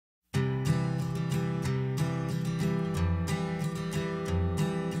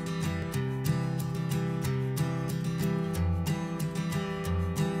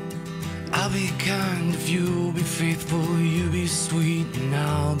I'll be kind if you'll be faithful. You be sweet and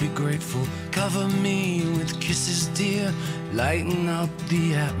I'll be grateful. Cover me with kisses, dear. Lighten up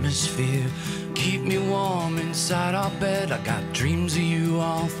the atmosphere. Keep me warm inside our bed. I got dreams of you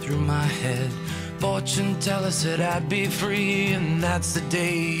all through my head. Fortune teller said I'd be free, and that's the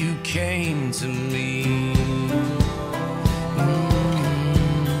day you came to me.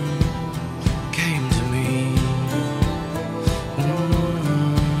 Came to me.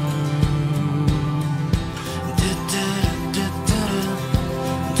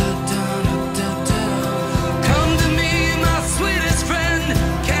 Come to me, my sweetest friend.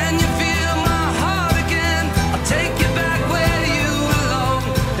 Can you feel my heart again? I'll take you back where you belong,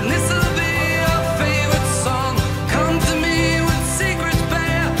 and this'll be your favorite song. Come to me with secrets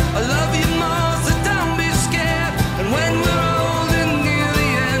bare. I love you more, so don't be scared. And when we're old and near the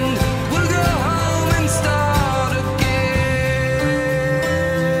end, we'll go home and start again.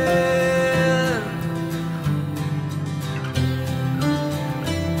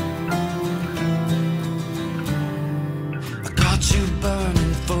 I got you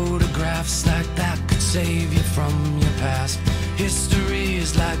burning photographs like that could save you from your past. History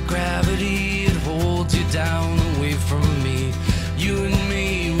is like gravity, it holds you down away from me. You and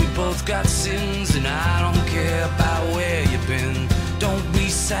me, we both got sins, and I don't care about where you've been. Don't be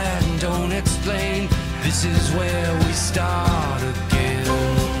sad and don't explain. This is where we start again.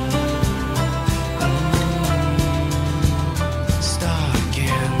 Start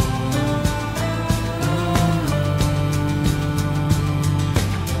again.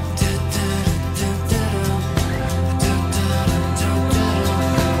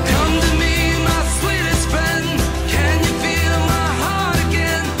 Come to me, my sweetest friend. Can you feel my heart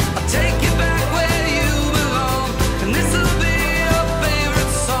again? I'll take you back where you belong, and this'll be your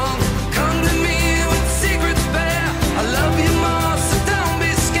favorite song. Come to me with secrets bare. I love you more, so don't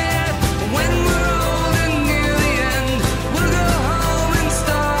be scared. When we're old and near the end, we'll go home and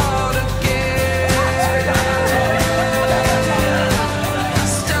start again.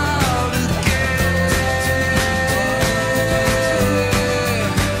 Start again.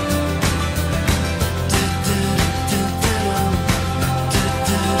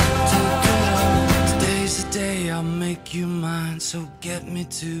 Today's the day I'll make you mine, so get me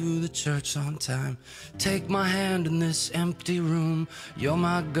to the church on time. Take my hand in this empty room. You're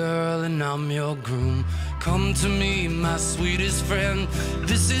my girl and I'm your groom. Come to me, my sweetest friend.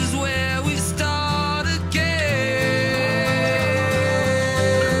 This is where we start again.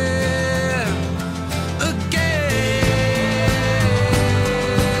 Again.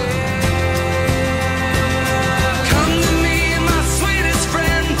 Come to me, my sweetest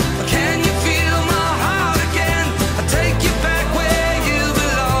friend. Can you feel my heart again? I'll take you back where you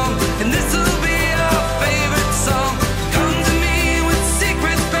belong, and this'll be your favorite song. Come to me with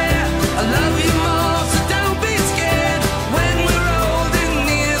secrets bare. I love you more, so don't be scared. When we're old and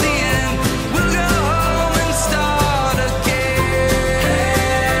near the end, we'll go home and start again.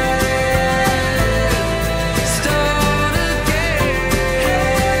 Start again.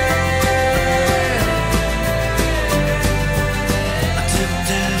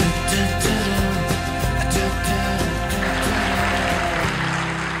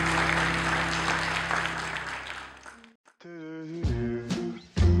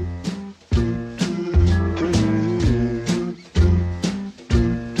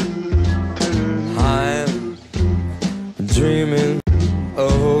 I'm dreaming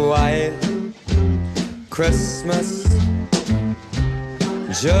of a white Christmas,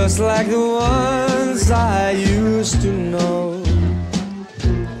 just like the ones I used to know,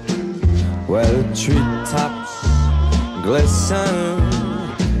 where the treetops glisten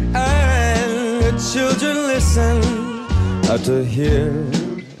and the children listen to hear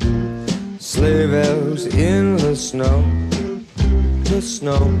sleigh bells in the snow. The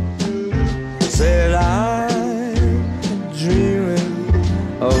snow said I'm dreaming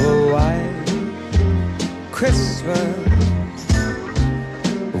of a white Christmas,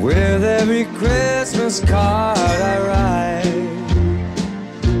 with every Christmas card I write.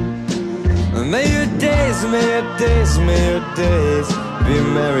 May your days, may your days, may your days be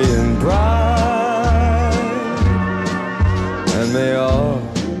merry and bright, and may all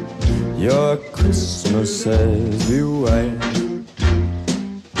your Christmases be white.